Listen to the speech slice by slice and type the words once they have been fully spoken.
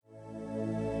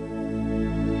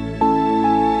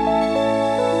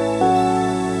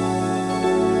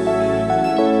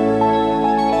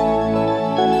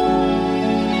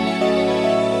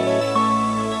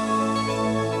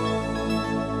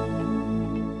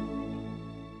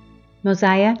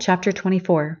Mosiah Chapter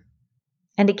 24.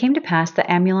 And it came to pass that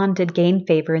Amulon did gain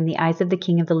favor in the eyes of the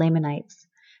king of the Lamanites.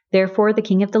 Therefore the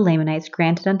king of the Lamanites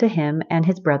granted unto him and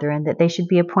his brethren that they should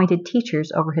be appointed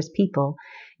teachers over his people,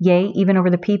 yea, even over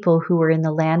the people who were in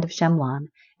the land of Shemlon,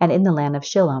 and in the land of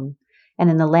Shilom, and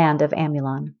in the land of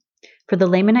Amulon. For the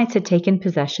Lamanites had taken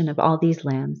possession of all these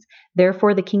lands.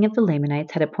 Therefore the king of the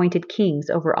Lamanites had appointed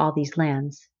kings over all these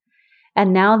lands.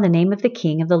 And now the name of the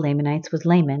king of the Lamanites was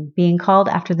Laman, being called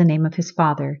after the name of his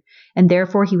father, and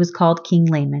therefore he was called King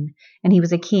Laman, and he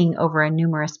was a king over a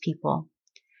numerous people.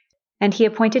 And he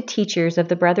appointed teachers of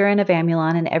the brethren of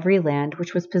Amulon in every land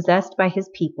which was possessed by his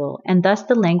people, and thus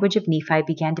the language of Nephi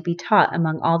began to be taught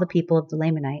among all the people of the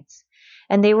Lamanites.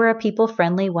 And they were a people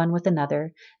friendly one with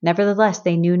another. Nevertheless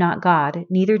they knew not God,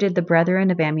 neither did the brethren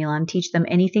of Amulon teach them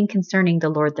anything concerning the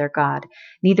Lord their God,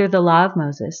 neither the law of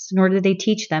Moses, nor did they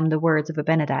teach them the words of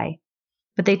Abinadi.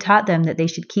 But they taught them that they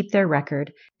should keep their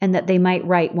record, and that they might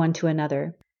write one to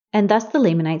another. And thus the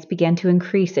Lamanites began to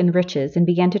increase in riches, and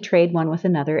began to trade one with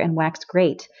another, and wax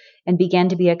great, and began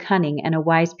to be a cunning and a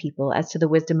wise people as to the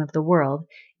wisdom of the world,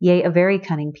 yea, a very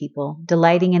cunning people,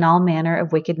 delighting in all manner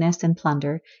of wickedness and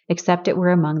plunder, except it were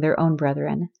among their own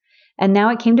brethren. And now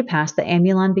it came to pass that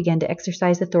Amulon began to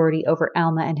exercise authority over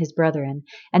Alma and his brethren,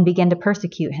 and began to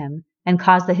persecute him, and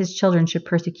caused that his children should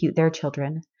persecute their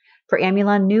children. For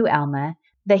Amulon knew Alma,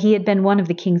 that he had been one of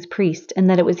the king's priests, and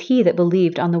that it was he that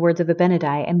believed on the words of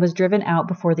Abinadi, and was driven out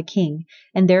before the king,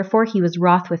 and therefore he was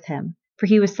wroth with him. For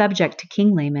he was subject to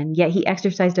King Laman, yet he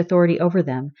exercised authority over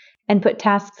them, and put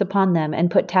tasks upon them,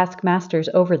 and put taskmasters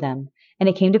over them. And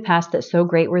it came to pass that so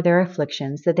great were their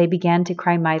afflictions, that they began to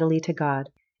cry mightily to God.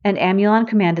 And Amulon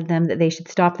commanded them that they should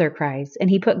stop their cries, and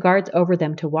he put guards over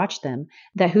them to watch them,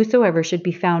 that whosoever should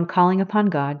be found calling upon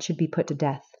God should be put to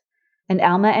death. And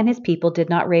Alma and his people did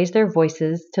not raise their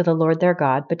voices to the Lord their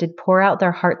God, but did pour out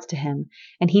their hearts to him,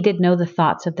 and he did know the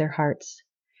thoughts of their hearts.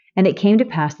 And it came to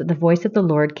pass that the voice of the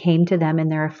Lord came to them in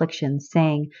their afflictions,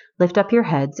 saying, Lift up your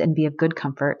heads, and be of good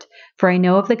comfort, for I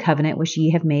know of the covenant which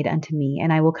ye have made unto me,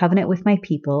 and I will covenant with my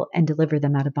people, and deliver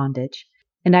them out of bondage.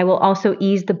 And I will also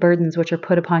ease the burdens which are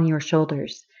put upon your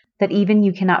shoulders, that even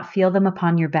you cannot feel them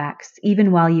upon your backs,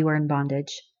 even while you are in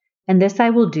bondage. And this I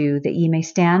will do, that ye may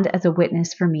stand as a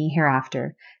witness for me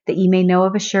hereafter, that ye may know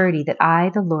of a surety that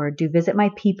I, the Lord, do visit my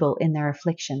people in their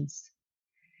afflictions.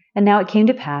 And now it came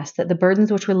to pass that the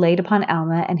burdens which were laid upon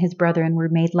Alma and his brethren were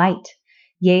made light.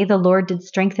 Yea, the Lord did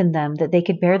strengthen them, that they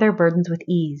could bear their burdens with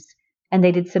ease, and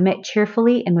they did submit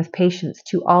cheerfully and with patience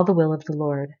to all the will of the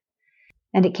Lord.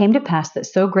 And it came to pass that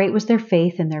so great was their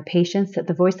faith and their patience that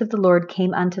the voice of the Lord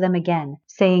came unto them again,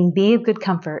 saying, Be of good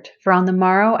comfort, for on the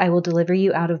morrow I will deliver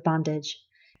you out of bondage.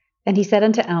 And he said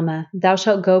unto Alma, Thou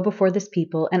shalt go before this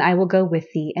people, and I will go with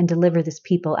thee, and deliver this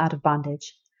people out of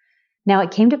bondage. Now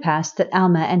it came to pass that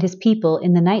Alma and his people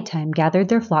in the night time gathered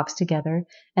their flocks together,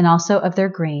 and also of their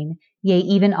grain, yea,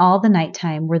 even all the night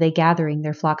time were they gathering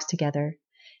their flocks together.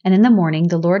 And in the morning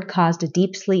the Lord caused a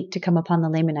deep sleep to come upon the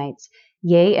Lamanites,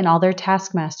 yea, and all their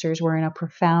taskmasters were in a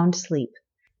profound sleep.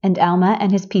 And Alma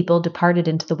and his people departed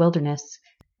into the wilderness.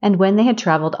 And when they had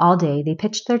traveled all day, they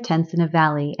pitched their tents in a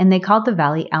valley, and they called the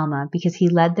valley Alma, because he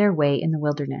led their way in the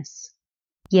wilderness.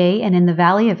 Yea, and in the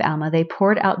valley of Alma they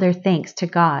poured out their thanks to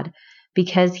God,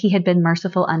 because he had been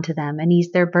merciful unto them, and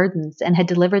eased their burdens, and had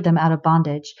delivered them out of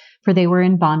bondage, for they were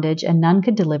in bondage, and none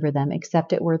could deliver them,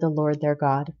 except it were the Lord their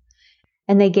God.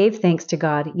 And they gave thanks to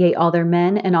God, yea, all their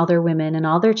men and all their women and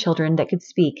all their children that could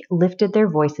speak lifted their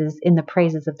voices in the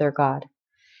praises of their God.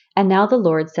 And now the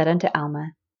Lord said unto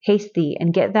Alma, Haste thee,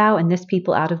 and get thou and this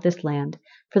people out of this land,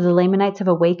 for the Lamanites have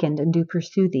awakened and do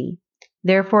pursue thee.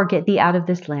 Therefore get thee out of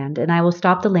this land, and I will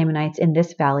stop the Lamanites in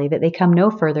this valley, that they come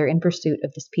no further in pursuit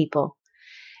of this people.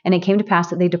 And it came to pass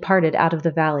that they departed out of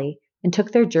the valley, and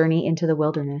took their journey into the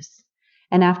wilderness.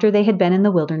 And after they had been in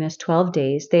the wilderness 12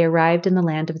 days, they arrived in the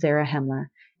land of Zarahemla,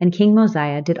 and King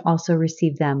Mosiah did also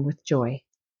receive them with joy.